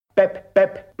pep,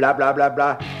 pep, blah, blah, blah,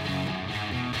 blah.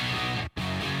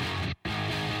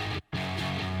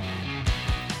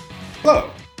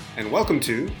 Hello, and welcome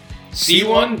to See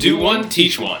One, Do One,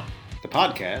 Teach One, the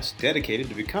podcast dedicated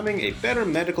to becoming a better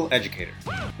medical educator.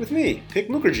 With me, Pik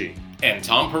Mukherjee. and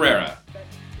Tom Pereira.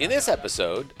 In this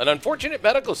episode, an unfortunate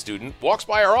medical student walks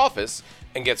by our office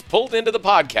and gets pulled into the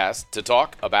podcast to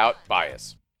talk about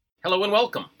bias. Hello and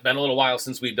welcome. Been a little while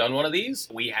since we've done one of these.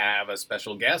 We have a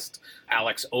special guest,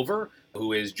 Alex Over,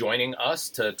 who is joining us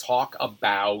to talk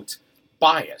about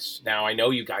bias. Now, I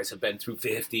know you guys have been through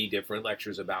 50 different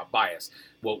lectures about bias.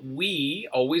 What we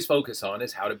always focus on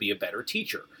is how to be a better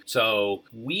teacher. So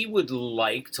we would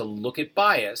like to look at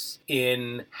bias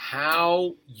in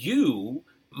how you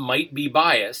might be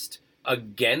biased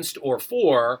against or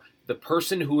for the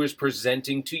person who is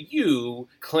presenting to you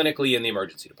clinically in the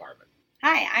emergency department.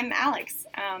 Hi, I'm Alex.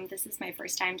 This is my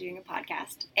first time doing a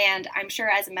podcast, and I'm sure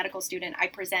as a medical student, I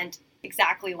present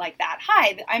exactly like that.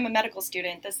 Hi, I'm a medical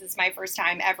student. This is my first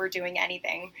time ever doing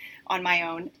anything on my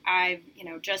own. I've,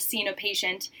 just seen a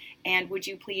patient, and would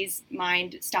you please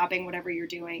mind stopping whatever you're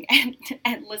doing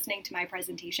and listening to my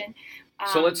presentation?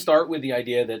 So let's start with the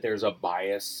idea that there's a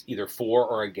bias either for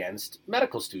or against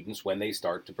medical students when they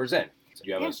start to present. So do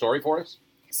you have a story for us?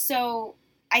 So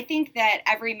I think that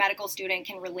every medical student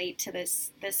can relate to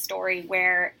this story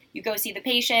where you go see the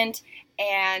patient,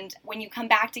 and when you come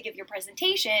back to give your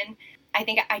presentation, I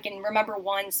think I can remember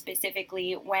one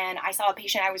specifically when I saw a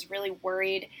patient I was really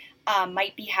worried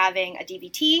might be having a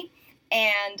DVT,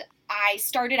 and I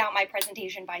started out my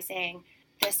presentation by saying,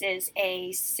 this is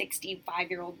a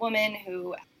 65-year-old woman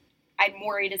who I'm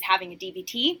worried is having a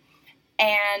DVT,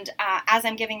 and as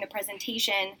I'm giving the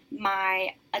presentation,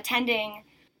 my attending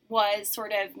was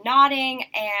sort of nodding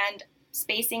and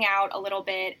spacing out a little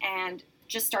bit and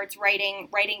just starts writing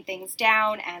things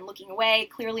down and looking away,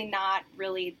 clearly not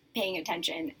really paying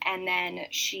attention. And then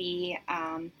she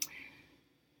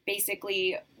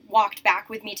basically walked back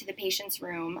with me to the patient's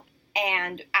room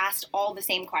and asked all the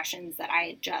same questions that I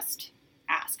had just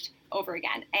asked over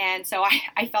again. And so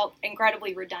I felt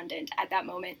incredibly redundant at that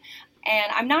moment.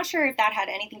 And I'm not sure if that had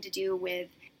anything to do with,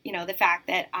 the fact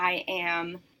that I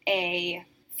am a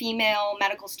female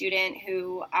medical student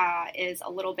who is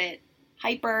a little bit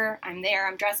hyper. I'm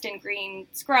dressed in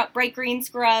bright green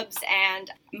scrubs, and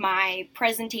my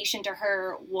presentation to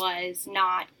her was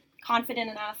not confident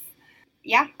enough.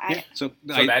 So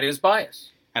that is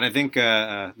bias. And I think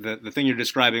the thing you're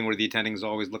describing where the attending is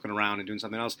always looking around and doing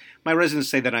something else, my residents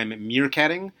say that I'm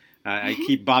meerkatting. I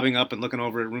keep bobbing up and looking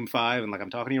over at room 5 and like I'm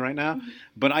talking to you right now.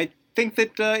 But I think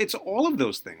that it's all of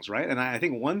those things, right? And I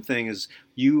think one thing is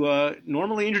you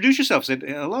normally introduce yourself, said,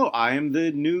 hello, I am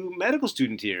the new medical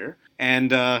student here.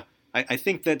 And I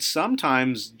think that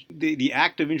sometimes the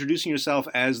act of introducing yourself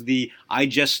as the I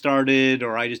just started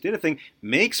or I just did a thing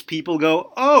makes people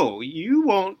go, oh, you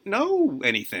won't know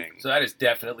anything. So that is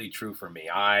definitely true for me.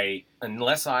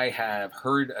 Unless I have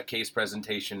heard a case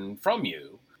presentation from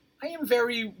you, I am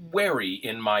very wary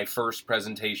in my first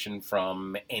presentation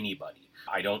from anybody.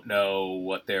 I don't know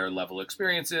what their level of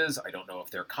experience is. I don't know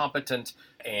if they're competent.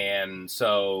 And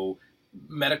so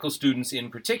medical students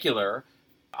in particular,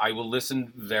 I will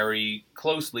listen very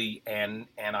closely and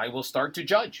I will start to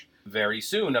judge very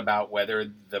soon about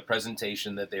whether the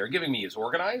presentation that they are giving me is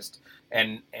organized.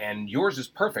 And yours is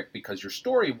perfect because your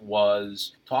story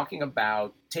was talking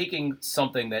about taking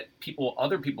something that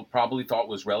other people probably thought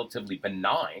was relatively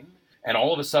benign, and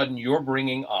all of a sudden you're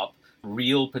bringing up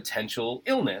real potential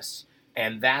illness,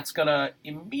 and that's going to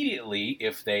immediately,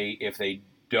 if they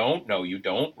don't know you,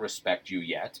 don't respect you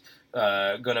yet,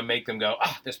 going to make them go,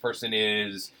 this person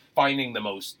is finding the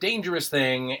most dangerous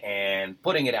thing and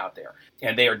putting it out there.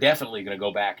 And they are definitely going to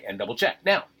go back and double check.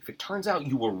 Now, if it turns out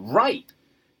you were right,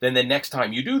 then the next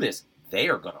time you do this, they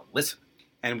are going to listen.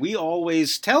 And we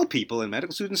always tell people, and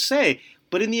medical students say,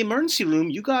 but in the emergency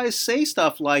room, you guys say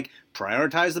stuff like,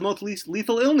 prioritize the most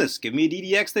lethal illness, give me a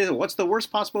DDX, what's the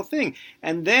worst possible thing?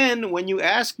 And then when you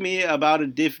ask me about a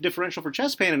differential for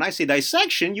chest pain and I say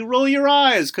dissection, you roll your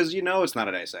eyes because you know it's not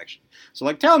a dissection.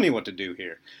 So tell me what to do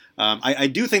here. I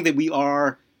do think that we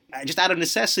are, just out of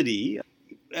necessity,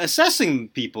 assessing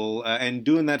people and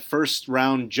doing that first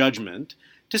round judgment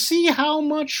to see how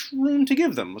much room to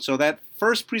give them. So that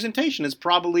first presentation is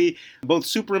probably both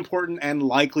super important and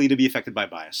likely to be affected by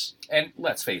bias. And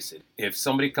let's face it, if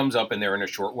somebody comes up and they're in a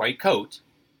short white coat,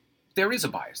 there is a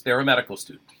bias. They're a medical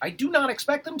student. I do not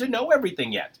expect them to know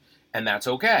everything yet, and that's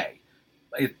okay.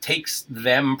 It takes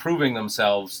them proving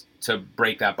themselves to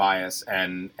break that bias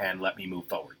and let me move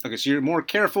forward. Okay, so you're more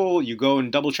careful, you go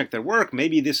and double check their work.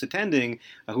 Maybe this attending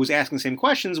who's asking the same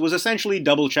questions was essentially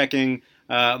double checking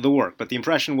the work, but the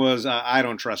impression was, I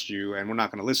don't trust you and we're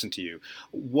not going to listen to you.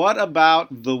 What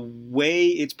about the way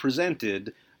it's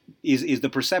presented? Is the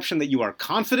perception that you are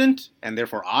confident and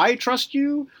therefore I trust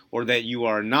you, or that you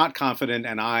are not confident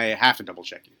and I have to double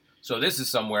check you? So this is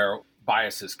somewhere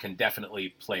biases can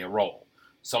definitely play a role.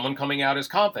 Someone coming out as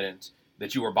confident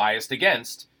that you are biased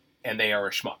against, and they are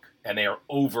a schmuck, and they are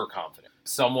overconfident.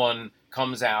 Someone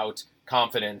comes out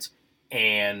confident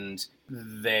and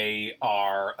they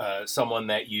are someone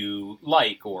that you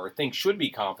like or think should be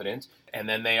confident, and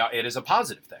then it is a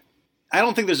positive thing. I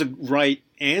don't think there's a right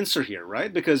answer here,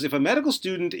 right? Because if a medical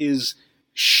student is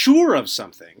sure of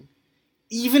something,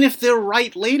 even if they're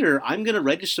right later, I'm going to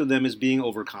register them as being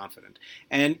overconfident.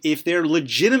 And if they're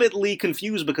legitimately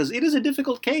confused because it is a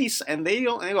difficult case and they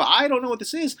go, I don't know what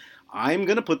this is, I'm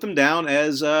going to put them down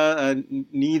as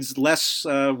needs less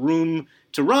room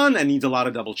to run and needs a lot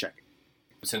of double checking.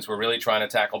 Since we're really trying to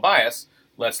tackle bias,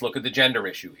 let's look at the gender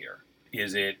issue here.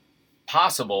 Is it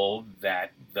possible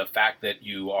that the fact that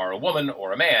you are a woman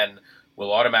or a man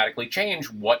will automatically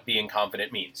change what being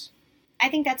confident means? I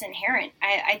think that's inherent.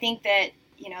 I think that,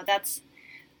 that's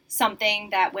something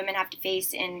that women have to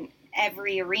face in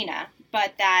every arena,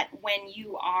 but that when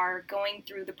you are going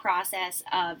through the process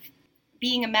of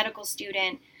being a medical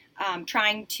student,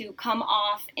 trying to come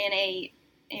off in a,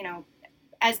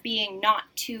 as being not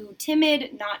too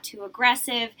timid, not too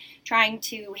aggressive, trying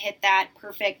to hit that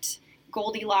perfect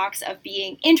Goldilocks of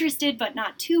being interested but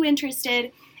not too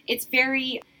interested, it's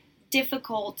very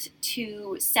difficult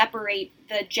to separate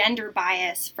the gender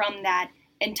bias from that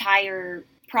entire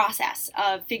process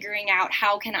of figuring out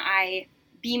how can I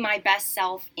be my best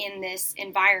self in this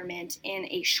environment in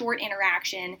a short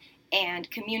interaction and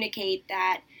communicate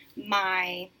that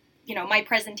my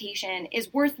presentation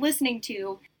is worth listening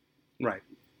to. Right.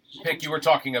 Pick, you were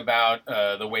talking about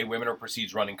the way women are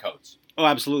perceived running codes. Oh,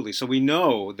 absolutely. So we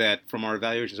know that from our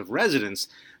evaluations of residents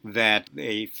that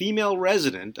a female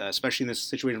resident, especially in this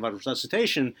situation of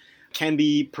resuscitation, can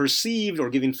be perceived or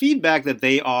given feedback that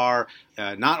they are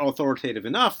not authoritative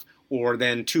enough, or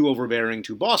then too overbearing,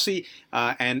 too bossy.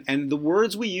 And the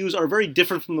words we use are very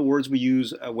different from the words we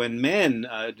use when men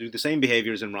do the same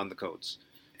behaviors and run the codes.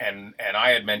 And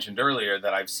I had mentioned earlier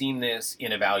that I've seen this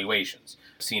in evaluations.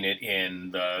 I've seen it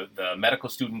in the medical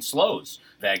student slows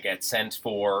that get sent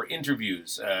for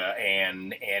interviews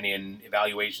and in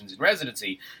evaluations in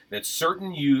residency, that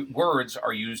certain words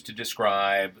are used to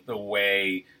describe the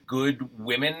way good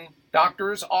women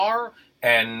doctors are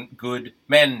and good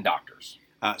men doctors.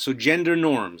 So gender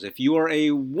norms. If you are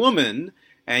a woman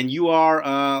and you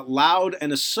are loud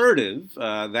and assertive,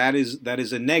 that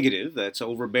is a negative. That's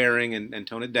overbearing and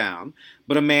tone it down.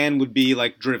 But a man would be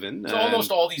like driven. So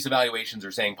almost all these evaluations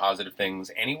are saying positive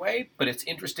things anyway, but it's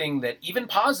interesting that even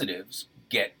positives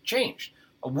get changed.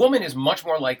 A woman is much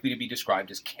more likely to be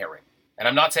described as caring. And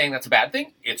I'm not saying that's a bad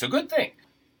thing. It's a good thing.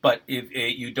 But if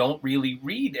you don't really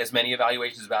read as many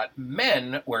evaluations about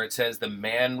men where it says the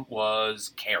man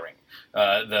was caring.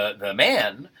 The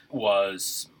man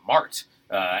was smart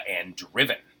and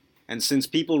driven. And since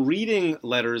people reading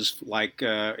letters like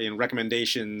in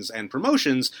recommendations and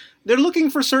promotions, they're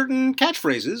looking for certain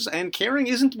catchphrases, and caring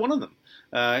isn't one of them.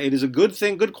 It is a good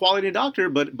thing, good quality doctor,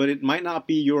 but it might not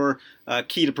be your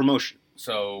key to promotion.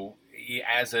 So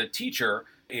as a teacher,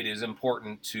 it is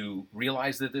important to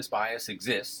realize that this bias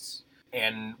exists.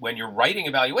 And when you're writing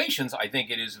evaluations, I think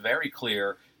it is very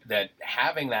clear that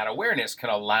having that awareness can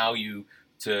allow you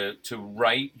to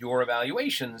write your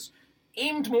evaluations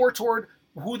aimed more toward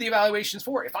who the evaluation's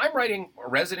for. If I'm writing a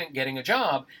resident getting a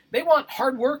job, they want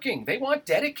hardworking, they want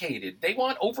dedicated, they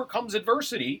want overcomes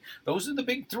adversity. Those are the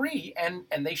big three, and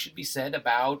they should be said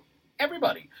about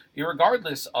everybody,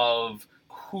 regardless of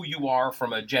who you are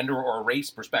from a gender or a race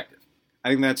perspective. I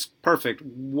think that's perfect.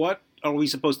 What are we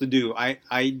supposed to do?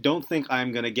 I don't think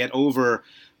I'm going to get over,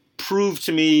 prove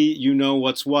to me you know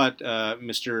what's what,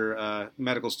 Mr.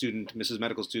 Medical Student, Mrs.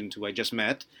 Medical Student who I just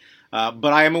met.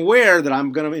 But I am aware that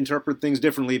I'm going to interpret things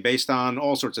differently based on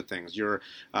all sorts of things. Your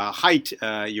height,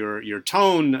 your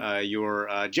tone,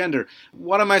 your gender.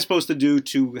 What am I supposed to do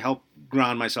to help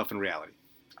ground myself in reality?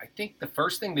 I think the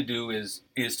first thing to do is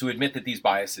to admit that these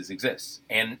biases exist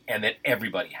and that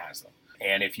everybody has them.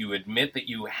 And if you admit that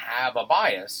you have a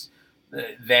bias,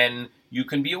 then you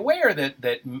can be aware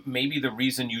that maybe the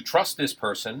reason you trust this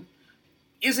person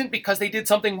isn't because they did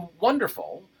something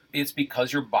wonderful. It's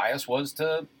because your bias was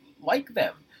to like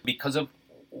them, because of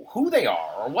who they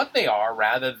are or what they are,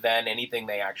 rather than anything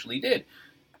they actually did.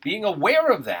 Being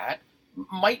aware of that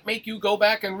might make you go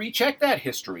back and recheck that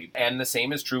history. And the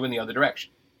same is true in the other direction.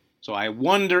 So I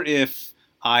wonder if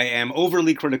I am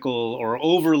overly critical or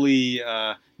overly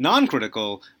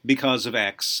non-critical because of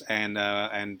X. And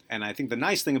I think the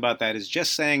nice thing about that is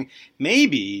just saying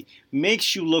maybe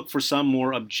makes you look for some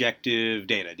more objective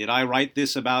data. Did I write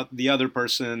this about the other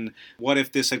person? What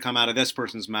if this had come out of this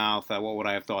person's mouth? What would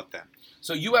I have thought then?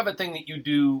 So you have a thing that you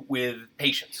do with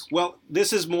patients. Well,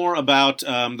 this is more about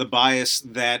the bias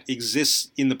that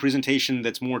exists in the presentation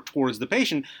that's more towards the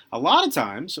patient. A lot of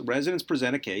times, residents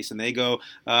present a case and they go,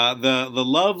 the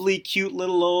lovely, cute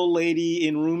little old lady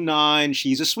in room 9,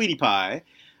 she's a sweetie pie.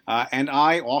 And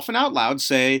I often out loud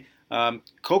say,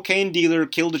 cocaine dealer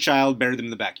killed a child, buried them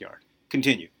in the backyard.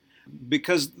 Continue.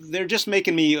 Because they're just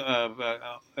making me,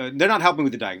 they're not helping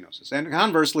with the diagnosis. And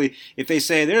conversely, if they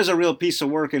say there's a real piece of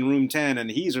work in room 10 and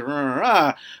he's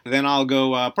then I'll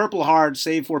go Purple Heart,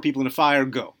 save 4 people in a fire,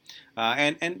 go.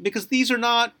 And because these are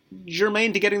not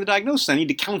germane to getting the diagnosis, I need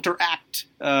to counteract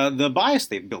the bias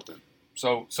they've built in.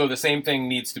 So the same thing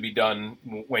needs to be done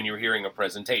when you're hearing a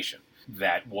presentation.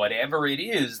 That whatever it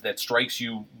is that strikes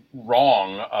you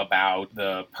wrong about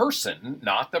the person,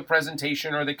 not the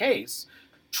presentation or the case,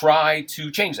 try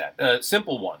to change that. A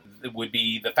simple one would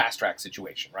be the fast track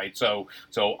situation, right? So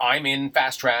I'm in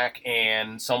fast track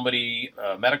and somebody,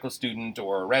 a medical student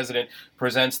or a resident,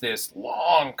 presents this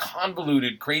long,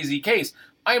 convoluted, crazy case.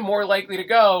 I'm more likely to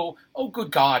go, oh,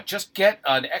 good God, just get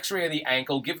an x-ray of the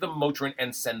ankle, give them Motrin,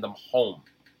 and send them home.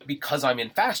 Because I'm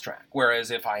in fast track. Whereas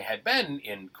if I had been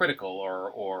in critical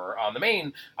or on the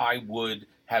main, I would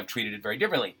have treated it very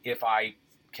differently. If I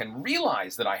can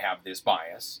realize that I have this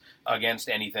bias against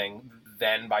anything,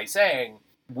 then by saying,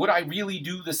 would I really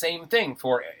do the same thing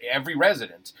for every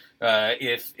resident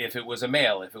if it was a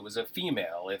male, if it was a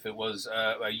female, if it was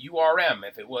a URM,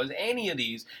 if it was any of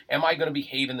these, am I going to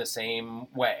behave in the same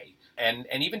way? And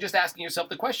even just asking yourself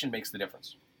the question makes the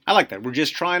difference. I like that. We're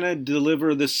just trying to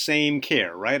deliver the same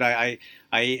care, right? I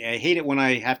hate it when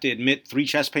I have to admit 3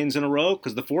 chest pains in a row,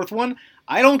 because the 4th one,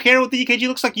 I don't care what the EKG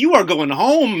looks like. You are going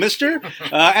home, mister.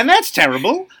 And that's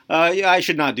terrible. I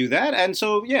should not do that. And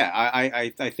so, yeah,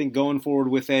 I think going forward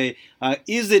with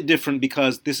is it different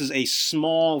because this is a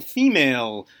small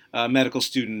female medical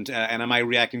student, and am I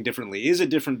reacting differently? Is it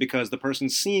different because the person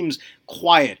seems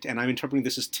quiet and I'm interpreting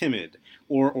this as timid?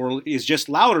 Or is just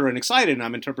louder and excited and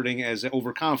I'm interpreting as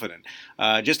overconfident?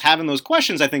 Just having those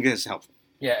questions, I think, is helpful.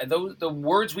 Yeah, the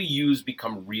words we use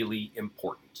become really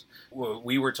important.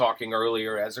 We were talking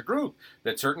earlier as a group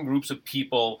that certain groups of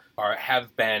people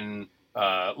have been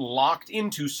locked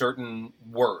into certain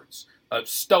words.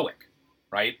 Stoic,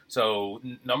 right? So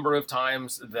number of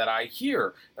times that I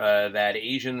hear that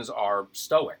Asians are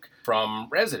stoic from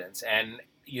residents, and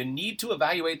you need to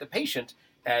evaluate the patient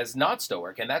as not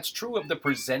stoic, and that's true of the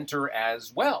presenter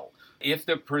as well. If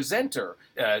the presenter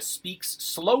speaks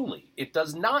slowly, it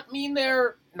does not mean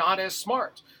they're not as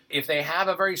smart. If they have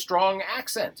a very strong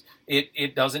accent,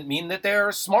 it doesn't mean that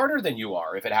they're smarter than you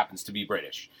are if it happens to be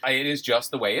British. It is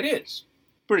just the way it is.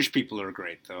 British people are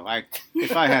great, though.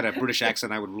 If I had a British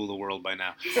accent, I would rule the world by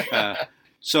now.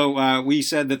 So we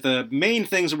said that the main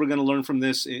things that we're going to learn from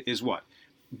this is what?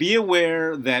 Be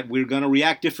aware that we're going to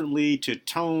react differently to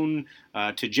tone,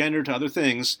 to gender, to other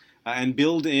things, and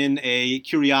build in a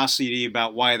curiosity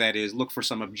about why that is. Look for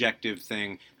some objective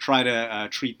thing. Try to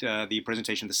treat the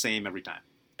presentation the same every time.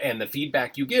 And the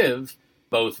feedback you give,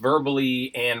 both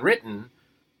verbally and written,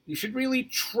 you should really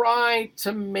try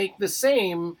to make the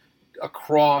same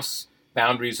across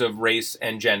boundaries of race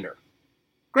and gender.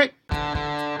 Great.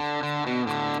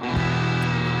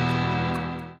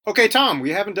 Okay, Tom,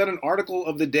 we haven't done an article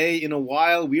of the day in a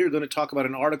while. We are going to talk about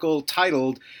an article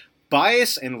titled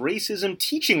Bias and Racism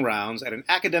Teaching Rounds at an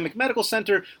Academic Medical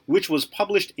Center, which was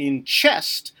published in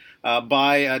Chest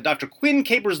by Dr. Quinn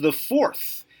Capers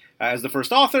IV as the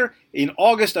first author in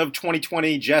August of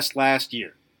 2020, just last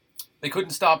year. They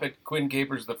couldn't stop at Quinn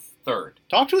Capers III.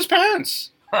 Talk to his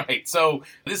parents. Right. So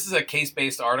this is a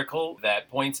case-based article that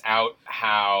points out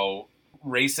how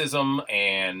racism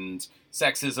and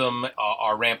sexism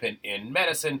are rampant in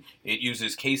medicine. It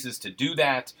uses cases to do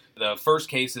that. The first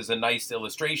case is a nice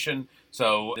illustration.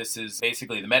 So this is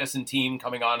basically the medicine team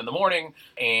coming on in the morning,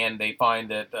 and they find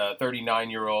that a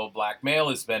 39-year-old black male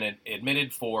has been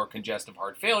admitted for congestive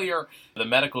heart failure. The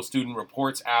medical student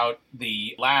reports out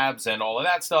the labs and all of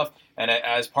that stuff, and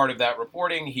as part of that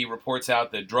reporting, he reports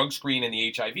out the drug screen and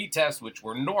the HIV test, which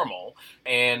were normal,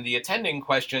 and the attending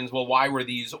questions, well, why were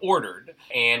these ordered?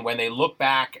 And when they look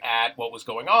back at what was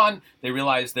going on, they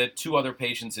realize that 2 other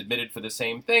patients admitted for the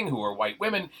same thing, who are white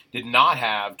women, did not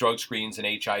have drug screens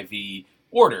and HIV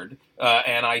ordered,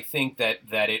 and I think that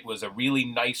it was a really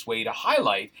nice way to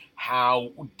highlight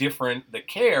how different the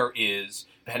care is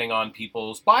depending on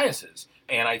people's biases.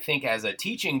 And I think as a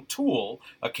teaching tool,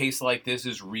 a case like this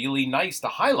is really nice to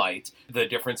highlight the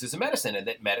differences in medicine and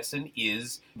that medicine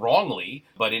is wrongly,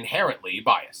 but inherently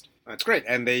biased. That's great.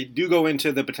 And they do go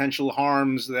into the potential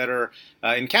harms that are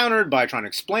encountered by trying to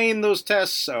explain those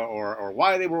tests or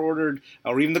why they were ordered,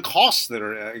 or even the costs that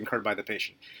are incurred by the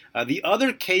patient. The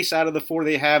other case out of the 4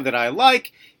 they have that I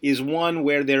like is one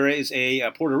where there is a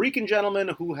Puerto Rican gentleman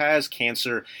who has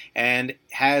cancer and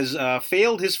has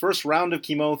failed his first round of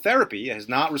chemotherapy, has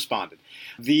not responded.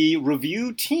 The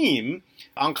review team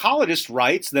oncologist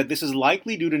writes that this is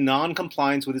likely due to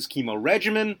non-compliance with his chemo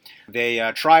regimen.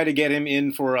 They try to get him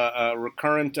in for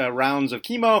recurrent rounds of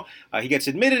chemo. He gets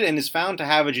admitted and is found to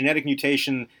have a genetic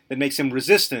mutation that makes him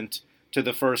resistant to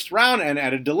the first round, and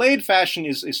at a delayed fashion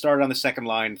is started on the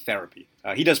second-line therapy.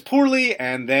 He does poorly,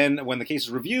 and then when the case is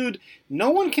reviewed, no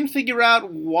one can figure out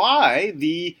why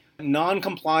the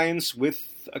non-compliance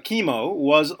with chemo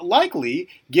was likely,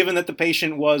 given that the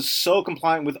patient was so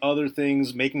compliant with other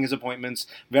things, making his appointments,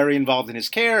 very involved in his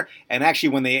care, and actually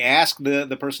when they ask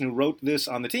the person who wrote this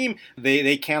on the team,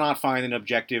 they cannot find an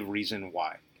objective reason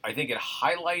why. I think it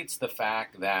highlights the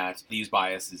fact that these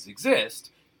biases exist,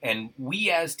 and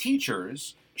we as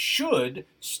teachers should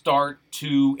start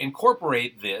to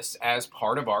incorporate this as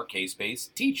part of our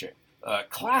case-based teaching.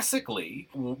 Classically,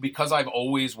 because I've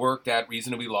always worked at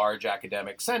reasonably large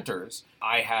academic centers,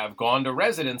 I have gone to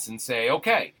residents and say,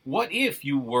 okay, what if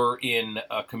you were in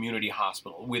a community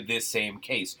hospital with this same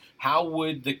case? How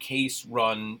would the case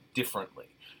run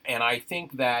differently? And I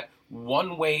think that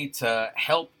one way to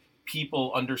help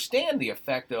people understand the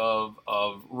effect of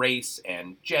race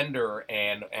and gender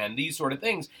and these sort of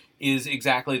things is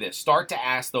exactly this. Start to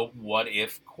ask the what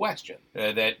if question.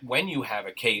 That when you have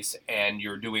a case and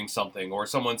you're doing something, or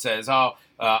someone says,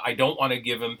 I don't want to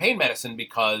give him pain medicine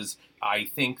because I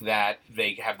think that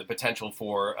they have the potential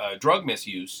for drug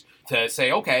misuse, to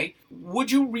say, okay,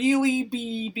 would you really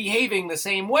be behaving the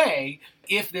same way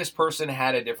if this person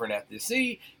had a different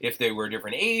ethnicity, if they were a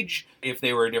different age, if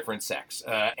they were a different sex,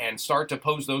 and start to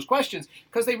pose those questions,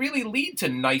 because they really lead to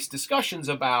nice discussions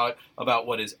about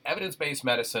what is evidence-based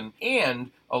medicine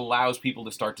and allows people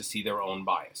to start to see their own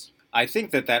bias. I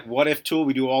think that what if tool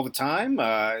we do all the time,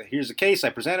 here's a case I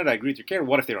presented, I agree with your care,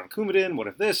 what if they're on Coumadin, what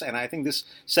if this, and I think this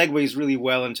segues really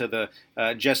well into the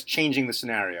just changing the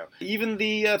scenario. Even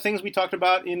the things we talked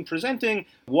about in presenting,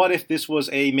 what if this was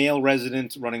a male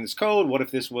resident running this code, what if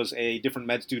this was a different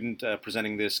med student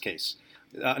presenting this case.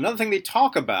 Another thing they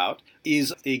talk about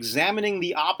is examining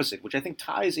the opposite, which I think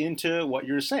ties into what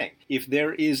you're saying. If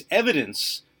there is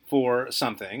evidence for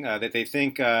something that they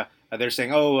think they're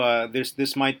saying,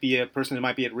 this might be a person who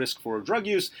might be at risk for drug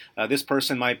use, this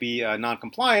person might be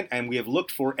non-compliant, and we have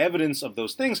looked for evidence of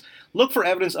those things. Look for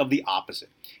evidence of the opposite.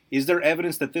 Is there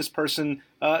evidence that this person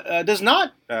is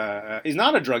not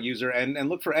a drug user, and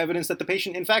look for evidence that the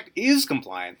patient, in fact, is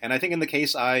compliant? And I think in the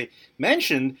case I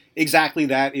mentioned, exactly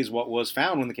that is what was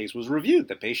found when the case was reviewed.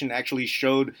 The patient actually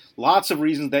showed lots of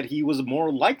reasons that he was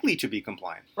more likely to be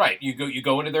compliant. Right. You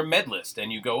go into their med list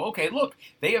and you go, okay, look,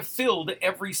 they have filled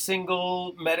every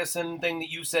single medicine thing that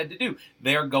you said to do.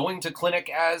 They're going to clinic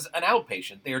as an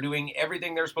outpatient. They're doing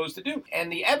everything they're supposed to do. And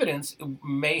the evidence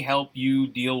may help you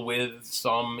deal with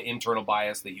some internal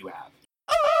bias that you have.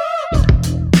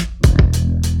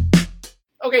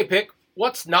 Okay, Pick,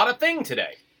 what's not a thing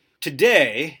today?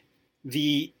 Today,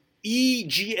 the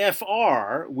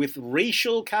EGFR with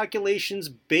racial calculations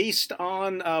based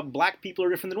on black people are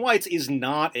different than whites is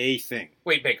not a thing.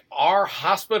 Wait, Pick, our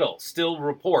hospital still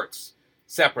reports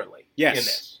separately in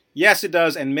this. Yes, it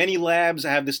does, and many labs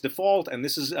have this default, and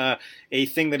this is a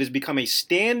thing that has become a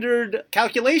standard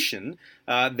calculation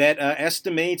that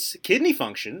estimates kidney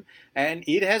function, and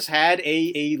it has had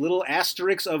a little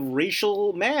asterisk of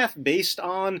racial math based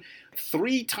on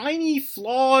 3 tiny,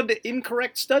 flawed,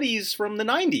 incorrect studies from the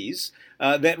 90s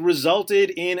that resulted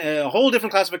in a whole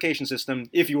different classification system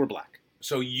if you were black.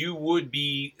 So you would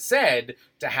be said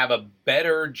to have a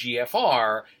better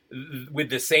GFR with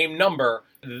the same number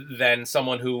than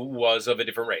someone who was of a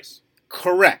different race.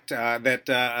 Correct.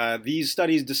 That these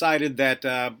studies decided that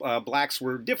blacks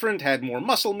were different, had more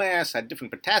muscle mass, had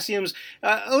different potassiums.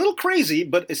 A little crazy,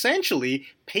 but essentially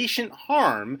patient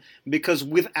harm, because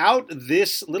without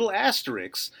this little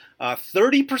asterisk,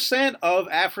 30% of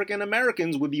African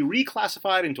Americans would be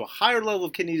reclassified into a higher level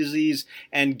of kidney disease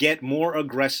and get more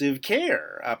aggressive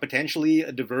care, potentially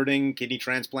diverting kidney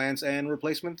transplants and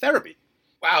replacement therapy.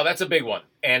 Wow, that's a big one.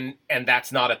 And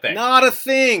that's not a thing. Not a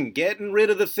thing. Getting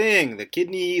rid of the thing. The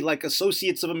Kidney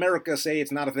Associates of America say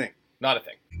it's not a thing. Not a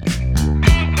thing.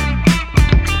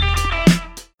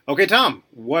 Okay, Tom,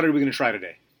 what are we going to try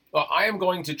today? Well, I am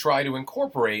going to try to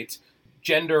incorporate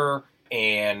gender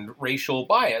and racial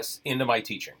bias into my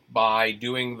teaching by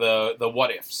doing the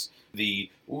what ifs.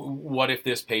 What if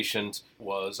this patient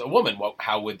was a woman?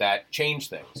 How would that change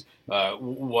things?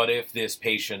 What if this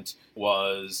patient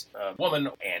was a woman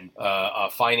and a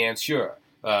financier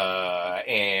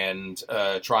and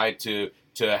tried to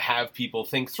have people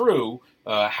think through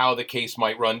how the case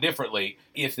might run differently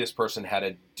if this person had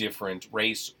a different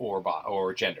race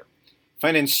or gender.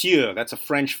 Financier, that's a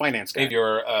French finance guy. If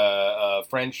you're a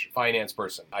French finance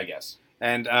person, I guess.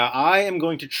 And I am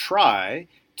going to try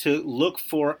to look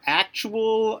for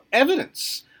actual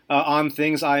evidence on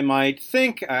things I might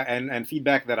think and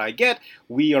feedback that I get.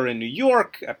 We are in New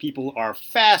York. People are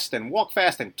fast and walk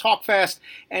fast and talk fast.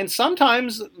 And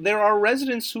sometimes there are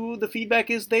residents who the feedback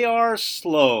is they are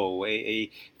slow, a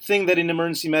thing that in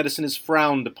emergency medicine is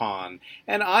frowned upon.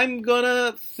 And I'm going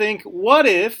to think, what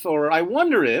if, or I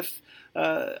wonder if,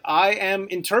 I am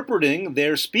interpreting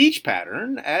their speech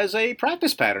pattern as a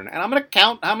practice pattern, and I'm going to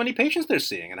count how many patients they're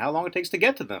seeing and how long it takes to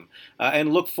get to them,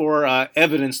 and look for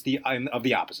evidence of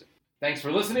the opposite. Thanks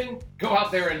for listening. Go out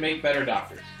there and make better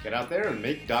doctors. Get out there and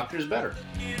make doctors better.